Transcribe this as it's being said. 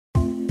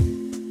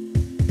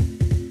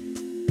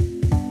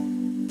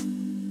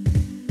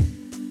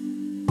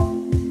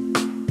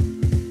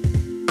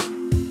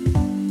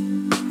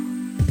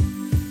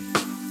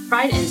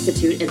Pride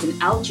Institute is an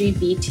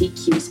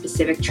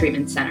LGBTQ-specific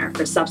treatment center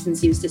for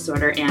substance use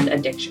disorder and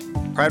addiction.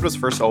 Pride was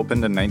first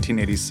opened in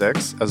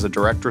 1986 as a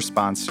direct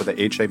response to the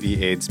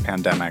HIV/AIDS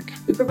pandemic.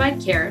 We provide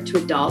care to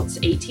adults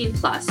 18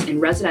 plus in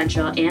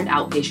residential and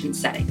outpatient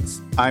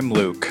settings. I'm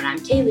Luke. And I'm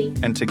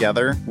Kaylee. And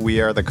together,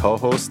 we are the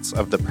co-hosts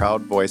of the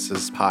Proud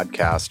Voices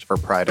podcast for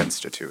Pride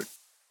Institute.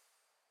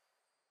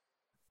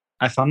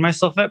 I found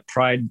myself at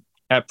Pride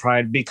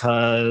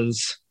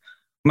because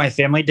my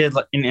family did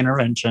an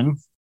intervention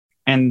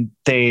and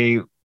they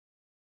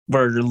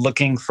were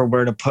looking for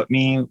where to put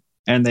me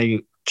and they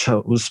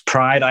chose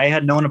Pride. I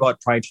had known about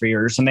Pride for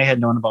years and they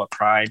had known about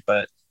Pride,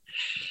 but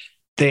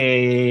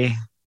they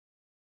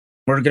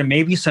were going to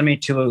maybe send me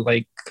to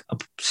a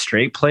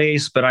straight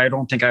place, but I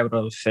don't think I would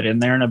have fit in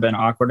there and have been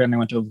awkward and I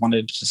would have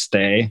wanted to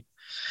stay.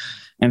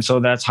 And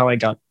so that's how I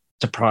got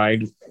to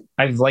Pride.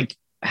 I've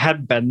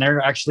had been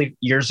there actually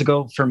years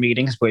ago for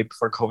meetings way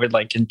before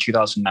COVID, in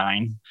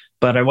 2009,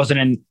 but I wasn't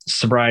in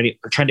sobriety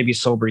or trying to be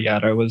sober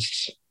yet. I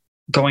was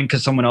going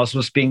because someone else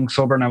was being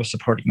sober and I was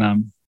supporting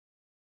them.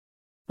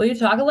 Will you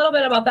talk a little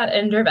bit about that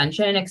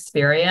intervention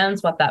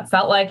experience, what that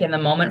felt like in the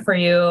moment for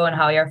you and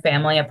how your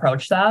family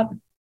approached that?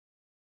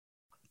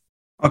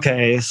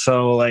 Okay.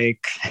 So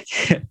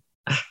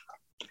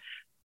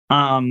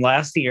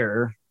last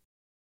year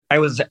I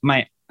was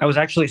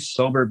actually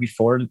sober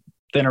before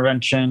the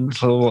intervention.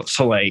 So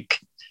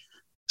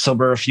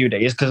sober a few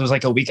days because it was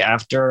a week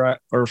after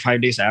or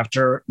 5 days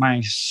after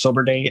my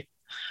sober date.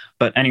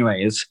 But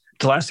anyways,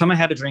 the last time I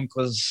had a drink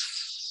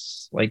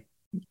was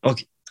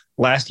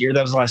last year.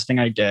 That was the last thing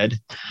I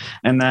did.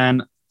 And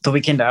then the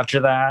weekend after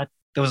that,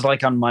 it was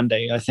on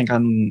Monday, I think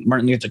on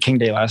Martin Luther King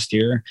Day last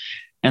year.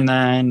 And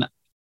then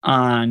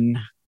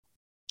on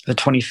the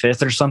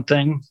 25th or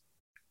something,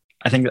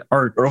 I think,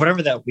 or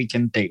whatever that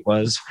weekend date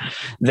was,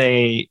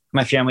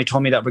 my family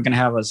told me that we're going to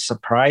have a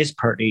surprise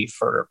party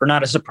or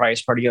not a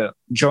surprise party, a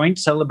joint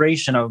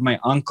celebration of my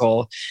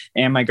uncle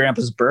and my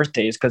grandpa's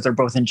birthdays because they're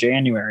both in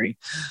January.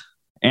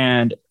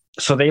 And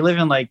so they live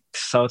in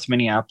South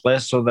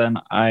Minneapolis. So then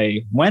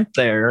I went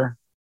there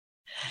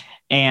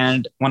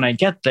and when I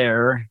get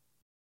there,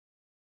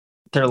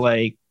 they're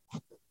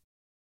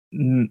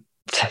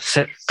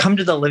come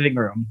to the living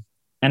room.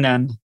 And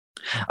then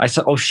I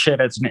said, oh shit,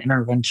 it's an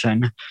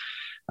intervention.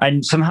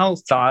 I somehow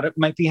thought it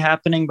might be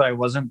happening, but I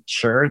wasn't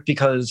sure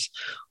because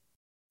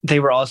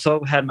they were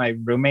also had my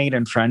roommate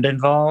and friend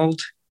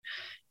involved.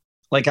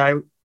 I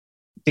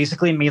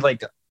basically made a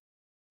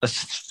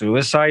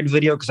suicide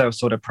video because I was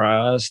so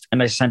depressed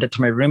and I sent it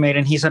to my roommate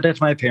and he sent it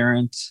to my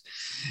parents.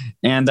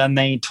 And then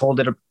they told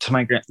it to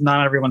my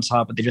not everyone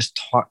saw it, but they just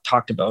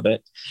talked about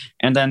it.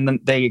 And then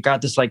they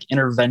got this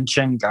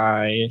intervention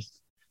guy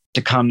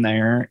to come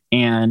there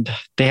and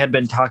they had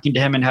been talking to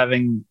him and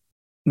having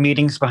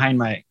meetings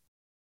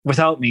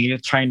without me,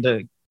 trying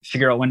to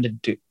figure out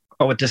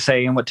what to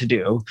say and what to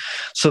do.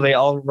 So they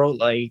all wrote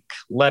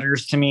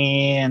letters to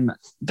me and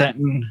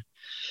then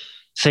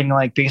saying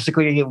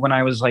basically when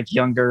I was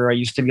younger, I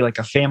used to be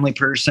a family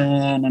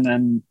person and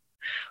then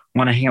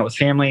want to hang out with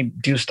family,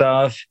 do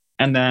stuff.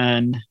 And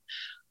then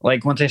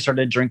once I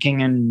started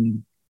drinking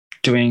and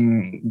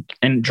doing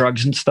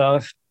drugs and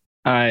stuff,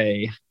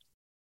 I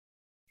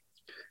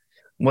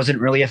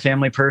wasn't really a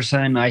family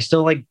person. I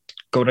still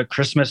go to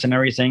Christmas and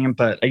everything,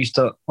 but I used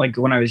to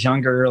when I was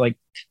younger,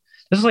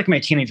 this is my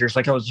teenagers,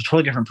 I was a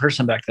totally different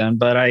person back then,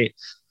 but I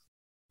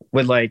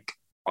would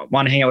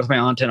want to hang out with my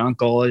aunt and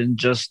uncle and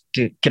just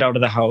to get out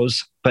of the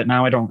house. But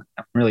now I don't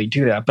really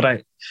do that,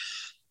 but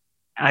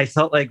I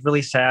felt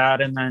really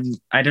sad. And then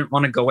I didn't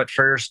want to go at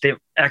first.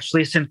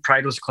 Actually, since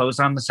Pride was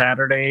closed on the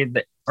Saturday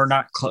they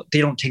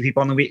don't take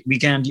people on the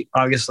weekend,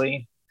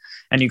 obviously.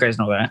 And you guys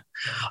know that.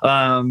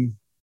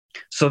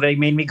 So they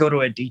made me go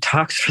to a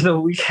detox for the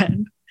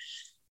weekend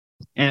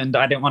and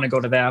I didn't want to go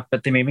to that,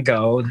 but they made me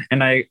go.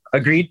 And I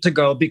agreed to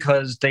go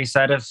because they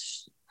said if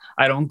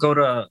I don't go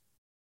to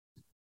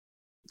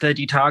the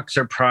detox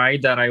or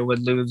Pride that I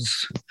would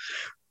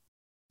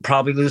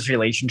probably lose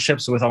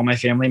relationships with all my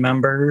family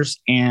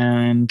members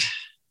and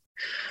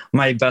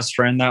my best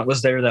friend that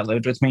was there that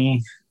lived with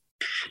me.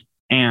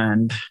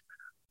 And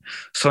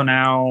so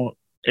now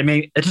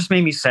it just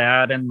made me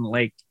sad and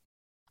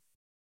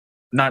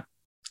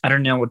I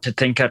don't know what to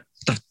think at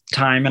the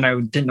time. And I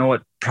didn't know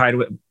what Pride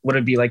would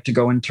it be like to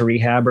go into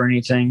rehab or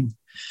anything.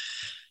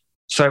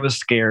 So I was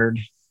scared.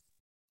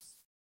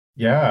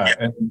 Yeah.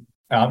 And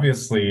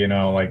obviously,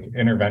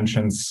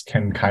 interventions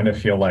can kind of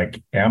feel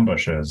like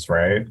ambushes,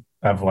 right?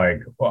 Of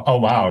oh,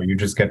 wow, you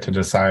just get to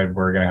decide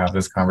we're going to have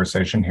this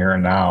conversation here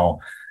and now.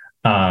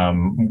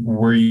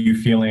 Were you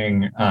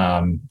feeling,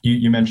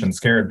 you mentioned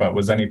scared, but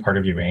was any part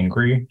of you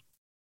angry?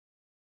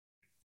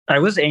 I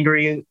was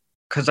angry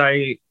because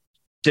I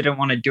didn't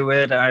want to do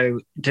it. I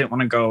didn't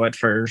want to go at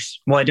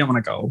first. Well, I didn't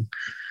want to go.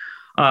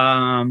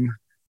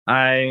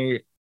 I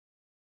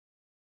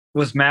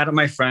was mad at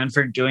my friend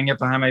for doing it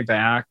behind my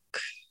back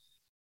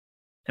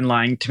and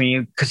lying to me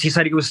because he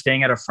said he was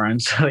staying at a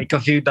friend's a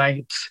few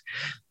nights,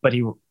 but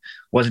he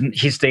wasn't.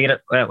 He stayed at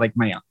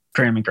my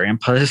grandma and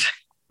grandpa's.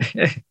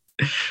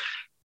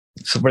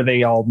 so where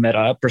they all met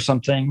up or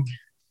something.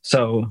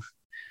 So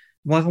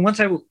once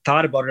I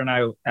thought about it, and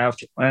I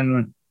after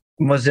and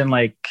was in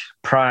like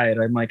Pride,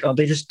 I'm like, oh,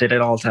 they just did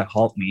it all to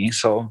help me.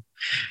 So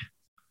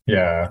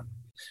Yeah.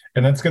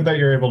 And that's good that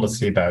you're able to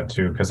see that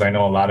too, because I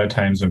know a lot of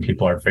times when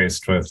people are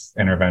faced with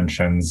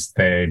interventions,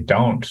 they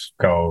don't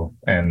go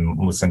and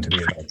listen to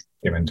the advice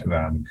given to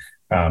them.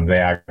 They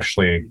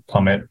actually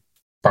plummet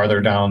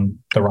farther down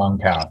the wrong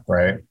path,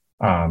 right?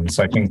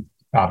 So I think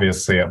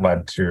obviously it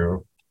led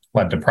to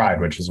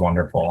Pride, which is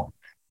wonderful.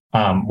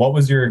 What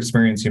was your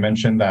experience? You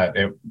mentioned that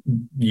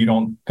you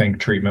don't think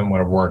treatment would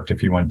have worked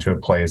if you went to a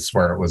place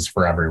where it was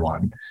for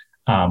everyone.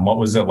 What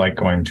was it like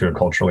going to a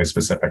culturally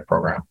specific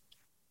program?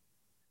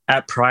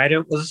 at Pride,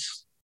 it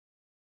was,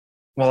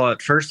 well,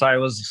 at first I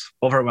was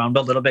overwhelmed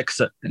a little bit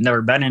because I've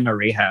never been in a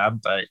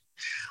rehab, but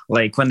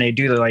like when they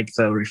do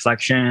the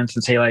reflections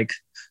and say like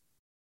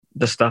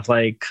the stuff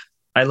like,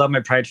 I love my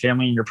Pride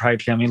family and your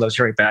Pride family loves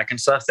you right back and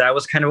stuff, that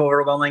was kind of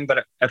overwhelming,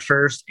 but at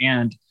first,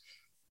 and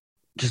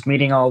just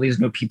meeting all these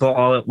new people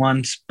all at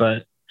once,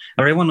 but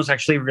everyone was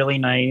actually really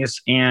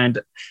nice. And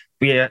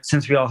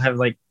since we all have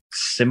like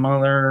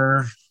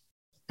similar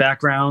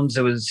backgrounds,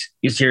 it was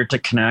easier to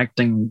connect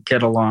and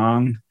get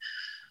along.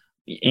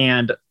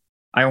 And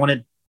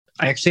I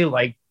actually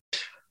liked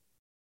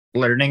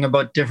learning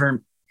about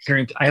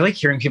I like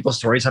hearing people's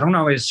stories. I don't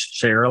always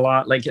share a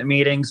lot like at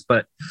meetings,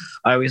 but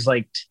I always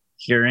liked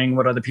hearing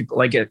what other people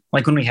like.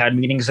 Like when we had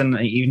meetings in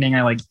the evening,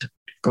 I liked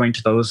going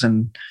to those.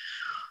 And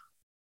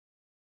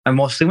I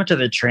mostly went to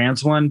the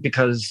trans one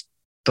because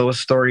those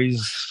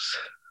stories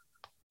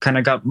kind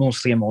of got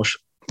mostly more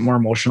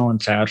emotional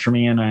and sad for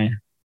me. And I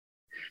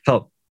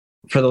felt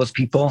for those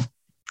people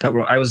that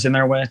I was in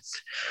there with.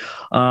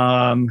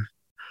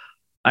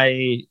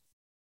 I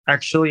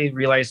actually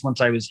realized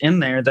once I was in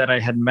there that I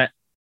had met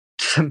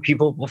some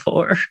people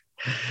before,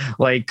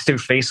 like through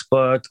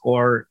Facebook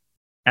or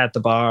at the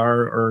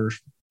bar or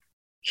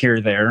here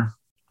or there.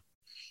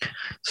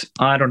 So,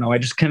 I don't know. I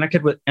just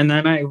connected with, and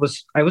then I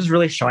was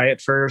really shy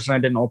at first and I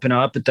didn't open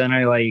up, but then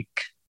I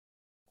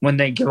when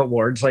they give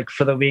awards, like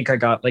for the week, I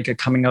got like a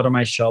coming out of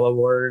my shell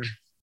award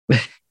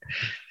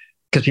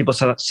because people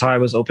saw I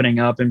was opening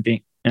up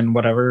and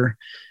whatever.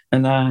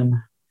 And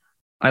then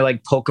I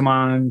like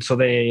Pokemon. So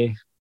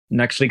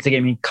next week they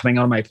gave me coming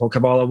out of my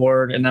Pokeball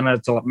award. And then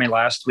at my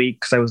last week,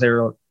 because I was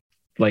there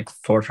like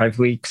 4 or 5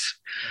 weeks,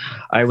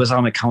 I was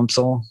on the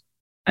council.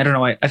 I don't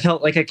know. I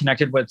felt like I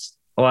connected with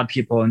a lot of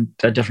people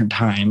at different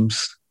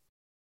times.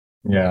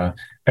 Yeah.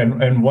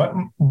 And what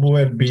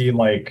would be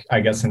like,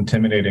 I guess,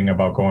 intimidating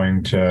about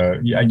going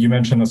to, you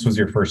mentioned this was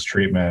your first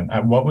treatment.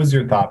 What was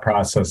your thought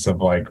process of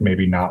like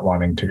maybe not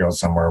wanting to go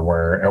somewhere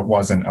where it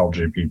wasn't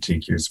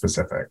LGBTQ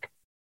specific?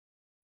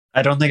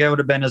 I don't think I would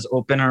have been as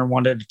open or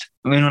wanted.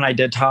 I mean, when I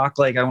did talk,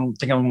 like, I don't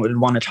think I would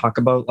want to talk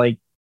about like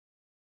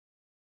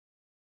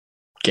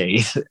gay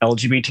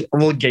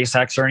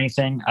sex or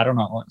anything. I don't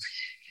know.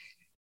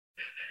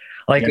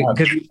 Like, yeah.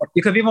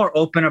 You could be more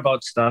open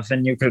about stuff,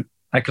 and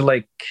I could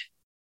like,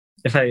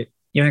 if I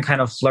even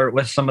kind of flirt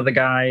with some of the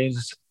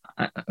guys.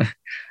 I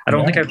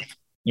don't think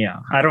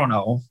I don't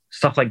know,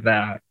 stuff like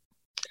that.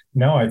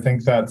 No, I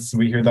think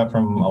we hear that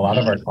from a lot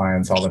of our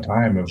clients all the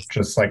time of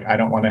just like, I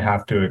don't want to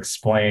have to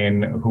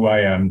explain who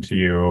I am to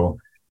you,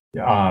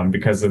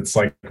 because it's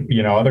like,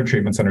 other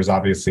treatment centers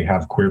obviously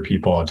have queer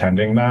people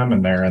attending them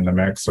and they're in the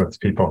mix with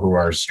people who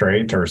are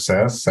straight or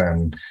cis.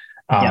 And,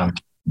 a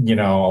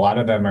lot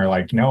of them are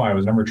like, no, I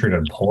was never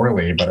treated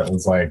poorly, but it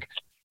was like,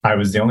 I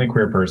was the only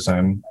queer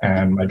person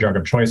and my drug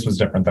of choice was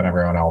different than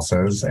everyone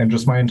else's. And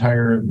just my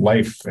entire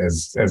life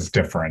is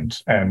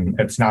different. And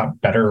it's not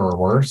better or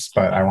worse,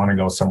 but I want to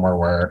go somewhere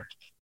where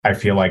I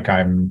feel like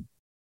I'm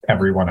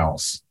everyone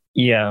else.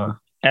 Yeah.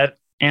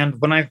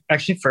 And when I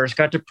actually first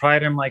got to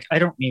Pride, I'm like, I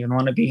don't even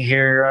want to be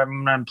here.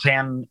 I'm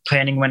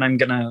planning when I'm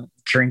going to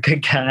drink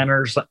again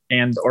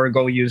or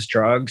go use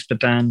drugs. But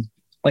then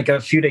like after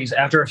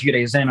a few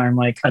days in, I'm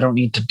like, I don't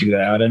need to do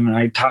that. And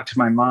I talked to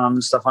my mom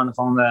and stuff on the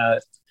phone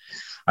that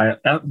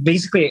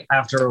basically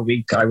after a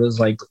week, I was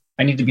like,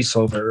 I need to be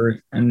sober.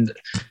 And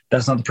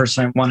that's not the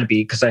person I want to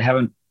be because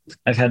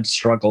I've had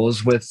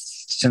struggles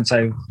since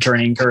I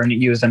drank or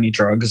used any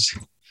drugs.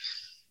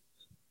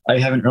 I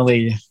haven't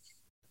really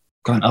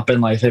gone up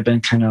in life. I've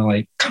been kind of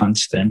like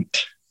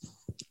constant.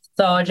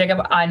 So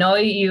Jacob, I know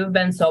you've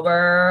been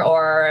sober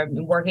or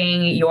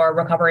working your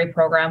recovery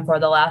program for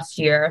the last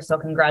year. So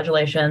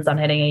congratulations on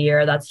hitting a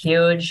year. That's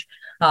huge.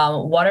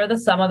 What are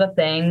some of the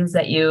things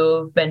that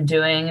you've been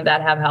doing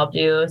that have helped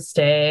you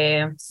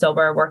stay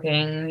sober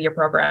working your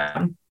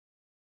program?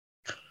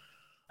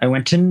 I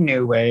went to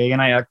New Way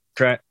and I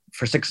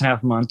for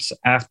 6.5 months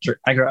after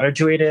I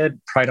graduated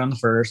Pride on the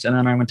 1st. And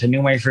then I went to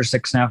New Way for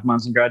 6.5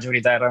 months and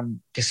graduated that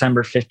on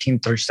September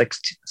 15th or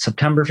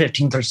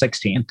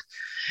 16th.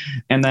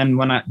 And then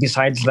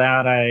besides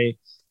that, I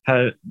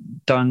had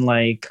done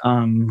like,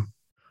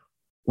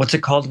 what's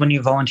it called when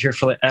you volunteer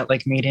at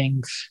like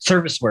meetings?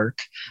 Service work.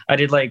 I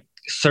did like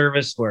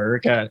service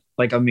work at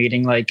like a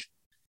meeting. Like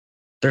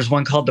there's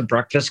one called the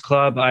Breakfast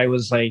Club. I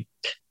was like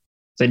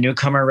the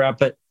newcomer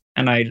rep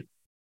and I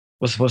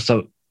was supposed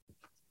to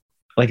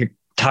like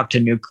talk to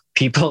new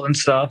people and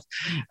stuff.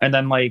 And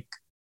then like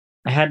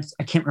I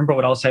can't remember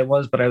what else I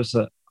was, but I was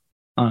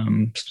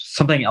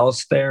something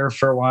else there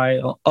for a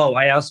while. Oh,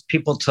 I asked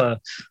people to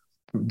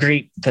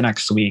greet the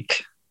next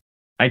week.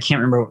 I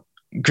can't remember,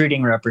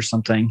 greeting rep or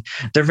something.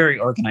 They're very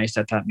organized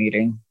at that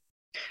meeting.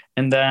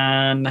 And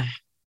then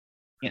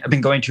I've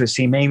been going to a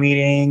CMA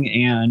meeting,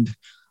 and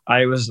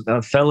I was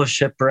a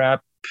fellowship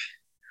rep.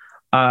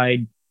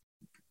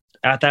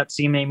 At that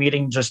CMA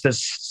meeting just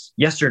this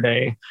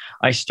yesterday,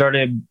 I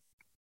started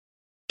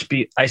to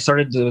be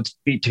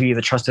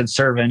the trusted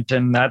servant,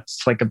 and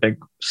that's like a big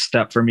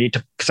step for me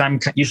because I'm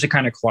usually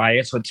kind of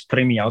quiet, so it's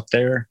putting me out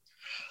there.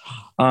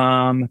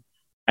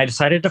 I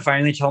decided to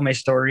finally tell my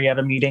story at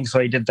a meeting, so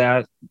I did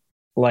that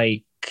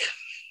like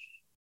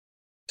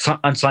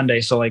on Sunday,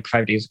 so like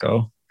 5 days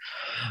ago.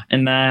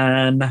 And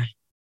then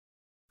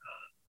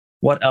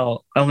what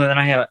else? And then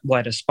I had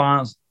a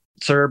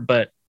sponsor,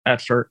 but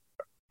at first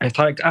I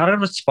thought I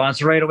got a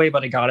sponsor right away,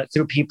 but I got it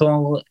through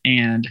people,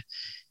 and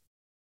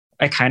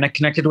I kind of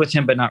connected with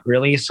him, but not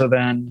really. So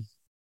then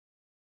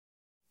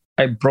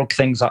I broke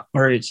things up,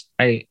 or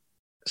I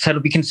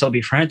said we can still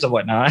be friends and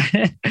whatnot.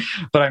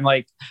 But I'm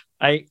like,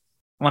 I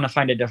want to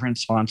find a different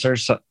sponsor.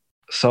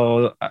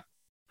 So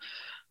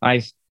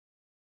I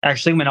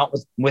actually went out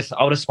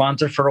without a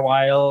sponsor for a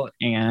while,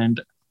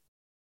 and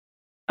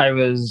I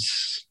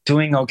was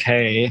doing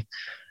okay.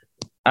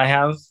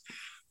 To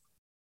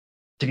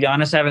be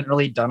honest, I haven't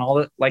really done all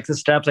the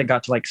steps. I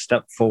got to like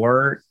step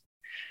 4.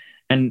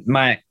 And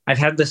I've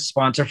had this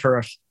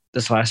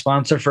last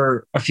sponsor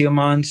for a few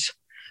months,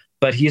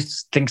 but he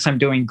thinks I'm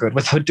doing good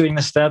without doing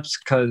the steps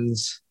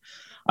because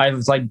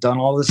I've like done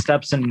all the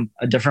steps in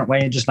a different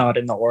way, just not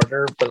in the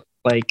order. But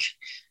like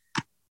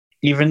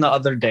even the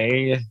other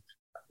day,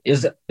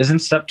 isn't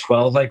step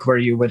 12 like where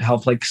you would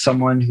help like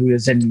someone who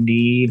is in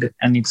need,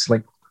 and it's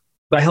like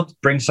I helped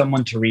bring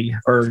someone to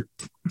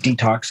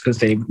detox because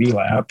they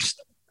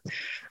relapsed.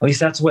 At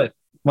least that's what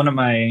one of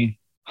the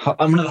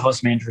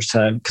house managers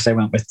said, because I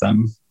went with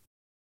them.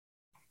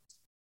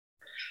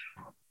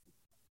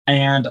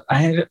 And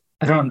I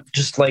don't,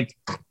 just like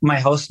my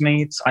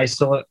housemates, I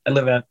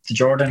live at the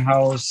Jordan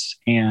house,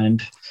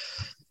 and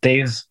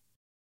there's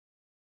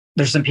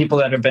some people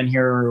that have been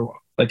here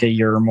like a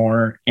year or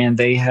more, and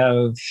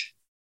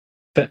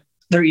but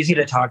they're easy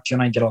to talk to,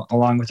 and I get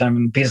along with them,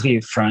 and basically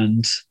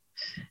friends,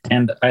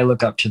 and I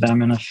look up to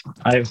them. And if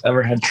I've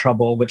ever had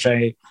trouble, which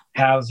I've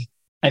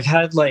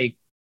had like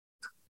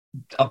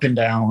up and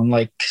down,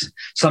 like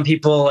some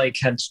people like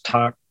had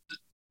talked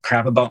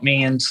crap about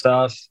me and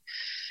stuff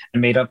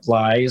and made up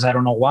lies. I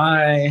don't know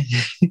why,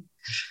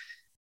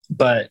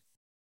 but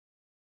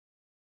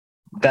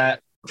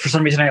that for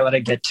some reason I let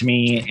it get to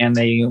me, and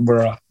they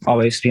were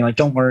always being like,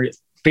 don't worry,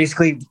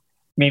 basically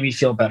made me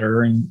feel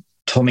better and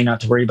told me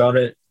not to worry about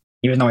it,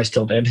 even though I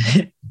still did.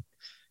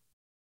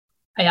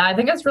 Yeah, I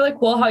think it's really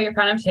cool how you're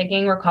kind of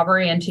taking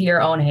recovery into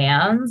your own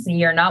hands.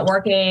 You're not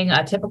working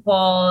a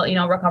typical,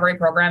 recovery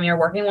program. You're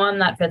working one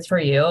that fits for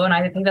you. And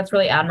I think that's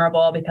really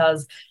admirable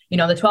because,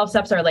 the 12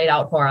 steps are laid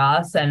out for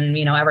us, and,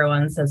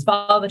 everyone says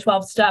follow the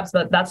 12 steps,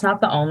 but that's not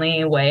the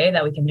only way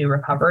that we can do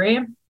recovery.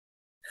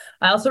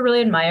 I also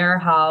really admire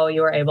how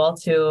you were able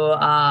to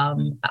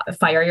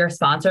fire your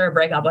sponsor or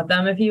break up with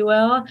them, if you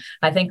will.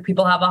 I think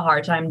people have a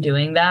hard time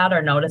doing that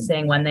or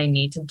noticing when they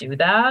need to do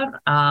that.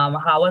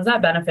 How was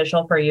that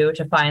beneficial for you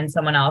to find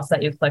someone else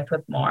that you clicked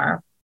with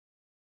more?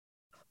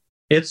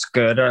 It's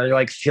good.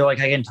 I feel like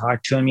I can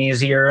talk to him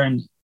easier.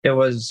 And it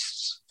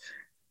was,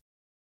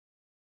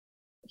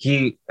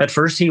 at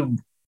first he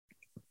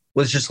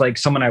was just like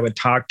someone I would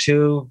talk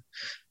to,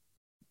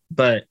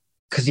 but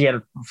because he had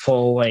a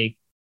full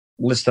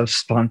list of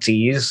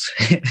sponsees.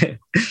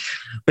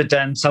 But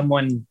then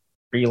someone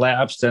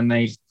relapsed and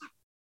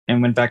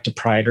went back to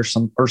Pride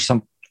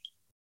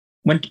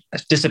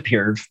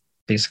disappeared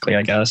basically,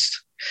 I guess.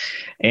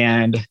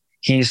 And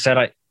he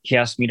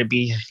asked me to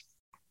be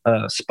a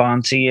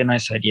sponsee, and I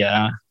said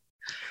yeah,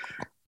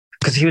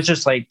 because he was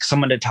just like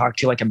someone to talk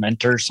to, like a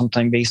mentor or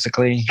something,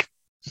 basically.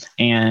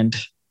 And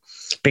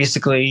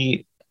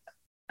basically,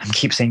 I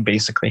keep saying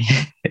basically.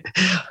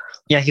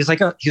 Yeah, he's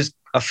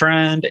a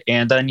friend,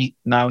 and then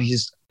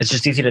it's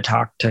just easy to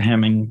talk to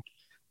him and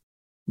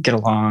get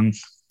along.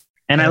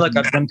 And I look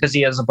up to him because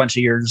he has a bunch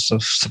of years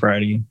of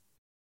sobriety.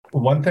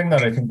 One thing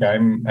that I think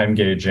I'm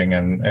gauging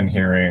and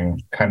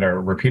hearing kind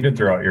of repeated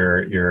throughout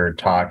your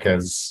talk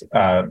is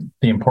the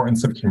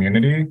importance of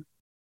community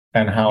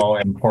and how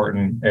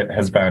important it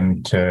has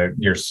been to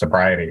your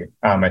sobriety.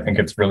 I think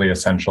it's really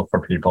essential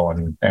for people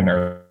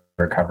in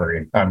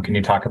recovery. Can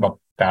you talk about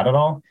that at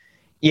all?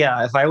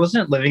 Yeah, if I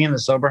wasn't living in the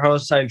sober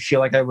house, I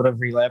feel like I would have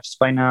relapsed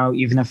by now.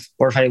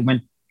 If I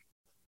went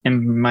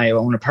in my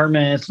own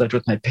apartment, lived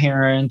with my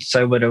parents,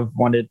 I would have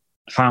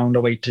found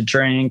a way to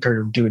drink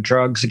or do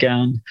drugs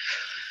again.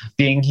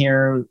 Being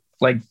here,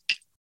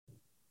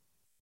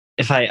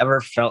 if I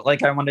ever felt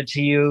like I wanted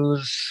to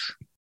use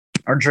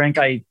or drink,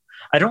 I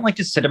don't like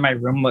to sit in my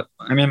room.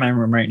 I'm in my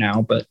room right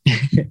now, but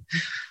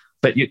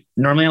But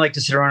normally I like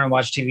to sit around and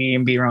watch TV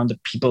and be around the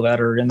people that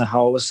are in the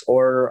house,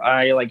 or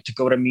I like to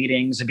go to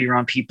meetings and be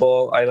around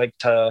people. I like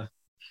to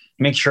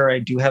make sure I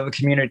do have a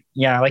community.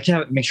 Yeah, I like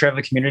to make sure I have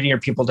a community or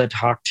people to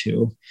talk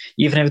to,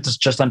 even if it's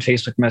just on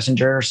Facebook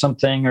Messenger or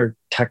something, or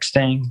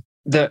texting.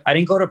 I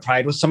didn't go to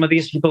Pride with some of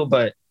these people,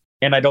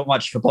 and I don't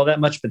watch football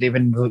that much, but they've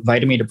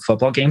invited me to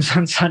football games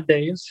on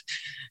Sundays.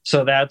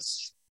 So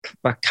that's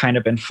kind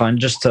of been fun,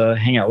 just to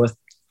hang out with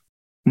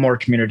more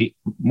of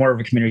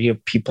a community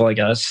of people, I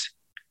guess.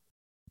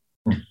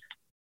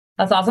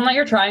 That's awesome that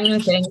you're trying new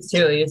things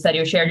too. You said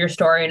you shared your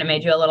story and it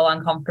made you a little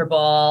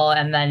uncomfortable.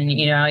 And then,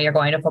 you're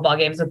going to football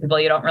games with people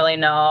you don't really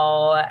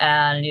know.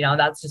 And,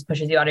 that just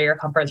pushes you out of your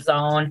comfort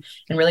zone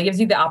and really gives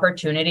you the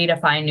opportunity to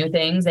find new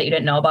things that you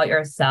didn't know about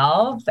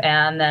yourself.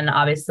 And then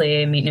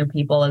obviously meet new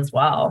people as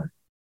well.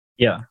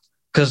 Yeah.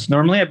 Because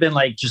normally I've been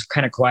like just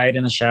kind of quiet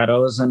in the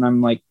shadows. And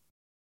I'm like,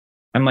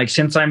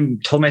 since I'm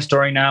told my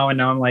story now, and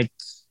now I'm like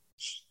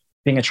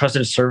being a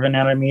trusted servant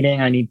at a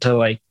meeting, I need to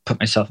like put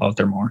myself out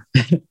there more.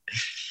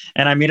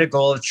 And I made a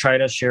goal of try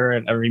to share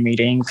at every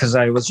meeting, because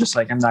I was just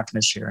like, I'm not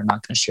going to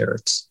share.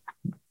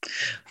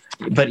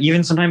 But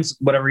even sometimes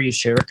whatever you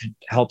share could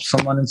help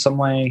someone in some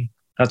way.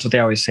 That's what they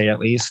always say, at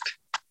least.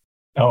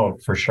 Oh,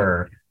 for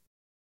sure.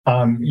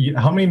 How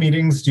many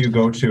meetings do you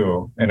go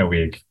to in a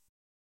week?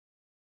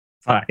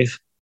 5.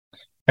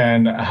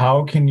 And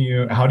how do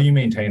you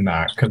maintain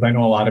that? Because I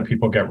know a lot of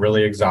people get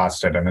really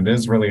exhausted and it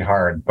is really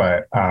hard,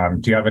 but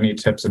do you have any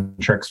tips and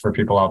tricks for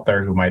people out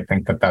there who might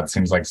think that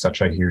seems like such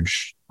a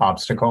huge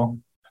obstacle?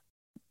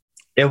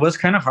 It was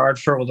kind of hard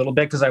for a little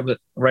bit, because I was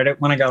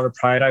when I got to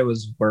Pride, I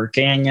was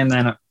working,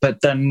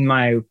 but then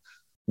my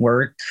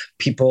work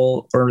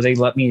people, or they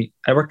let me,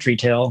 I worked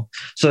retail.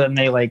 So then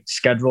they like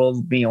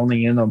scheduled me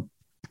only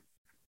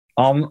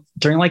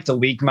during like the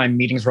week, my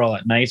meetings were all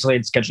at night. So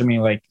they'd schedule me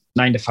like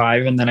 9 to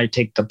 5, and then I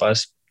take the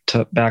bus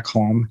back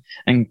home.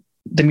 And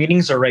the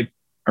meetings are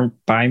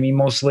by me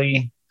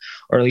mostly,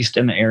 or at least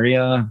in the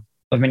area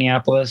of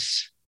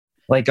Minneapolis.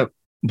 Like a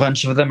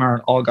bunch of them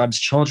are All God's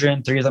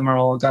Children. 3 of them are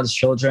All God's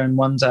Children.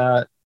 One's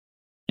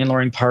in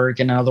Loring Park,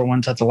 and another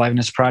one's at the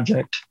Liveness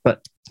Project.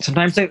 But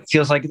sometimes it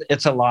feels like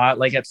it's a lot.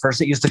 Like at first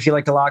it used to feel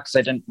like a lot because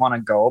I didn't want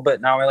to go, but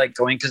now I like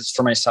going because it's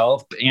for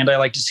myself, and I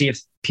like to see if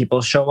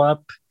people show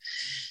up.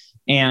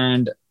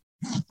 And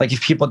like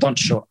if people don't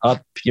show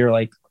up,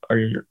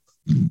 and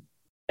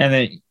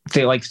then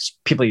they like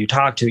people you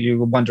talk to,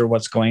 you wonder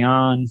what's going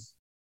on.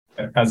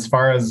 As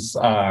far as,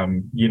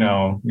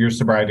 your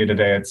sobriety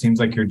today, it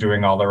seems like you're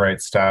doing all the right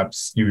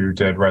steps. You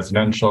did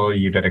residential,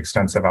 you did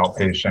extensive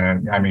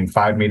outpatient. I mean,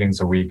 5 meetings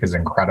a week is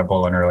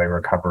incredible in early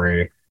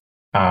recovery.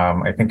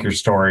 I think your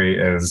story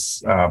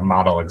is a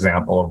model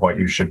example of what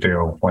you should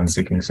do when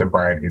seeking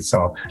sobriety.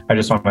 So I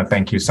just want to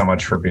thank you so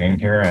much for being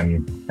here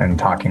and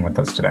talking with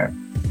us today.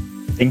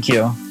 Thank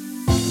you.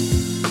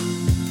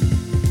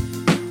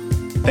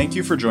 Thank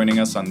you for joining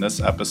us on this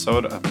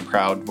episode of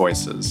Proud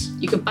Voices.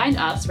 You can find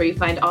us where you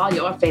find all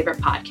your favorite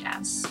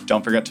podcasts.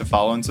 Don't forget to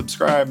follow and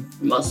subscribe.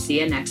 We'll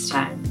see you next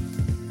time.